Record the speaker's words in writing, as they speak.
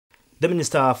The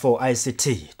Minister for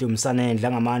ICT Dumsane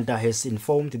Ndlangamandla has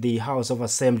informed the House of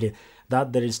Assembly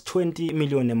that there is 20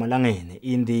 million emalangeni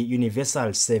in the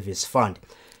Universal Service Fund.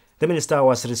 The Minister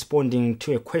was responding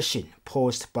to a question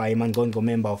posed by Mangcongco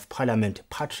Member of Parliament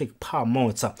Patrick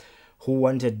Motsa, who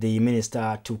wanted the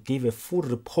Minister to give a full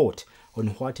report on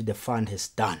what the fund has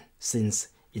done since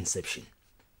inception.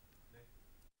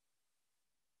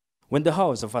 When the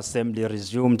House of Assembly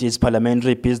resumed its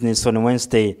parliamentary business on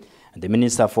Wednesday, the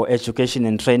Minister for Education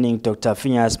and Training, Dr.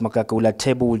 Phineas Makakula,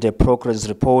 tabled a progress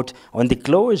report on the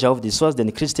closure of the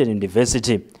Swaziland Christian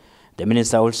University. The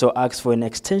Minister also asked for an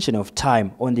extension of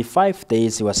time on the 5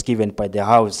 days he was given by the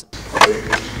House.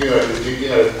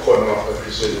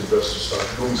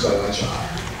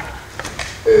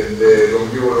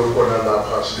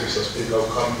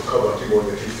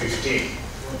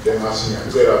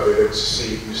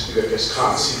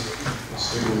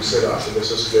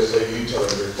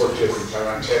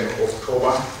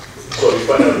 October. So the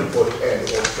final report end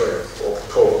of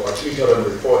October, but the interim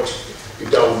report is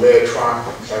down there trying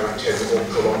to 10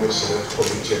 October committee and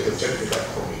the technical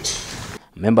committee.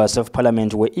 Members of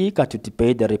Parliament were eager to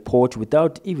debate the report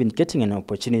without even getting an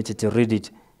opportunity to read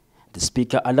it. The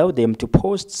Speaker allowed them to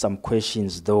post some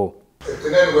questions though. The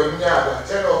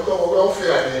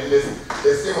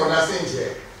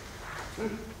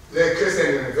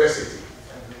Christian University.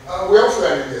 We are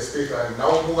friendly the Speaker.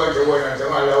 Now we are our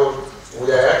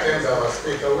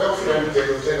Speaker. We are friendly the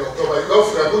Lieutenant October. We are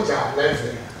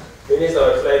friendly. Minister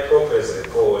will fly progress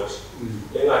report.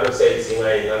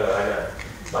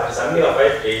 But something of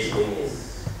 5 days minutes.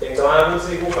 Things are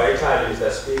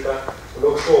Mr. Speaker.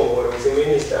 Look forward to the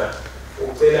Minister who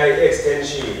tell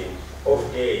extension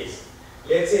of days.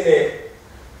 Let's say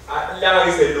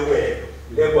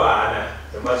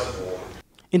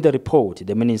in the report,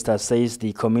 the Minister says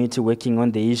the committee working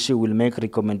on the issue will make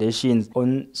recommendations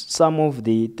on some of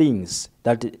the things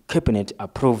that the Cabinet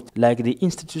approved, like the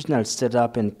institutional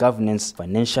setup and governance,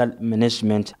 financial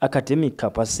management, academic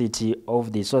capacity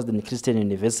of the Swaziland Christian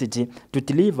University to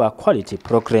deliver quality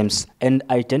programs, and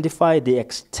identify the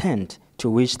extent to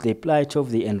which the plight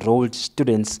of the enrolled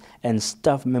students and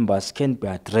staff members can be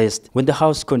addressed. When the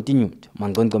House continued,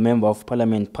 Mangcongco Member of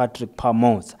Parliament Patrick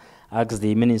Motsa asked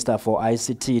the Minister for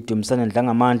ICT Dumsane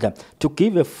Ndlangamandla to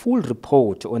give a full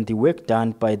report on the work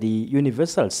done by the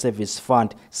Universal Service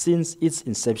Fund since its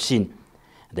inception.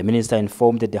 The Minister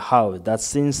informed the House that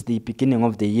since the beginning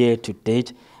of the year to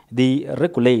date, the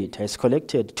regulator has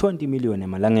collected 20 million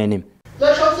emalangeni.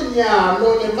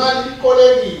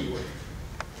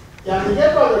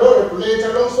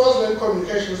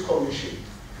 Communications Commission.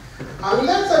 And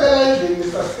let's say,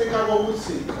 Mr. Speaker,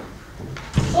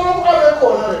 some other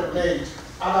corner regulate,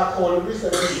 other corner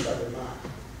research at the man.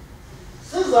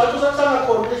 Since that was a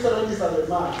corner research at the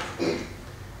man,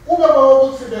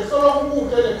 would see the solo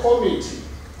moved the committee,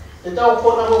 the down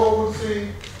corner would see,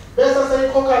 best say,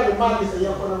 Coca the man is a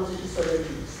young corner with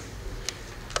 70s.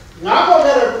 Now,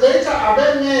 the regulator, I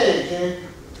bet me,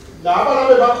 the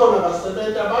corner was the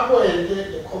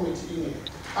committee in it.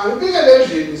 And big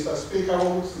election, Mr. Speaker,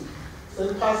 would see,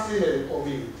 send passing the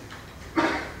committee.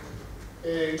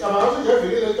 Kama nje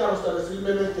vile leta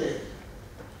usilimemete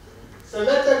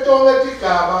selete tonge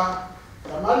tikaba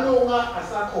namalunga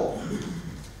asakho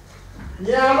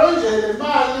nyalo nje le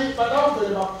mali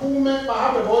badawuvele baphume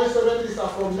bahambe boyisebenzisa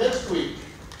from next week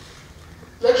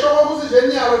lekusho ukuthi nje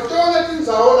nyalo tonge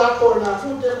tindzawo la khona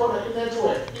futhi khona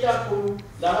i-network ikakhulu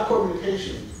la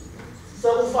communication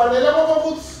sekufanele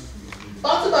ukuthi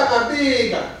bathi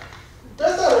bangabika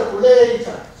bese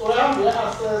regulator so yahambe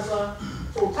ya-assessor.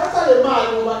 So, thatha le mali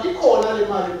ngoba ikhona le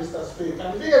mali Mr. Speaker.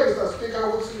 Ngifike Mr. Speaker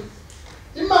ukuthi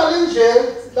imali nje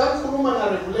la kukhuluma na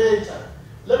regulator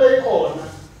lebe ikhona.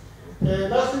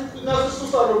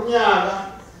 Nasisusa lo mnyaka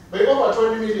be over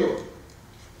 20 million.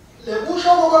 Le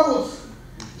kusho ukuthi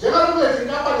njengaloku lethi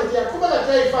inkampani iyaqhubeka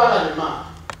kuyayifaka le mali.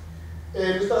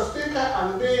 Mr. Speaker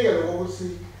angibike ukuthi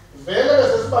vele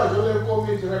bese sibanjwe le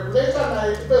committee regulator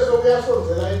naye bese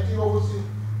uyasonzela itiko ukuthi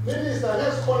minister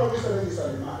nesikhona ukusebenzisa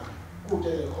le mali.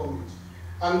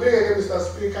 And big Mr.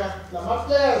 Speaker, now my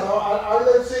players are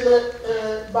let's say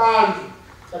band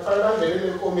the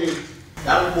financial committee.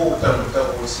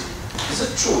 Is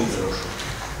it true?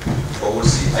 Or we'll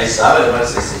see. I saw it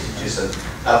as a situation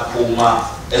at Puma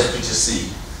SPTC.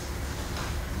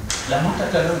 La Monta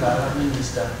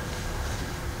Minister,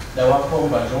 the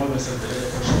Wapomba, John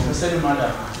Mr.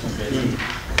 Madam,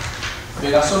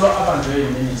 because solo up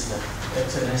and Minister,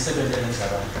 Excellence 7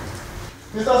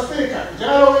 Mr. Speaker,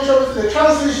 general issue is the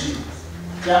transition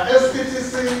from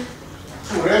SPTC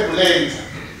to regulator.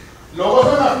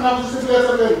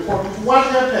 What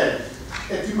happened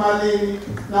etimalini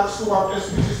nakusuka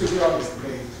esithi kuya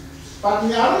regulator. But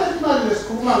nyalo letimali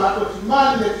lesikhuluma ngato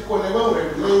timali letikolekwe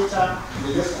uregulator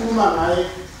lesikhuluma ngaye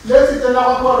lesitela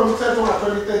kwakhona umthetho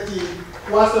ka-2013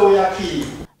 wase uyaphila.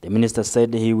 The minister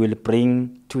said he will bring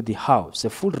to the House a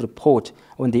full report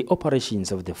on the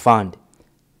operations of the fund.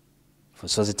 For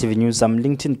Source TV News, I'm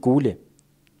LinkedIn Gule,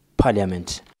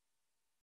 Parliament.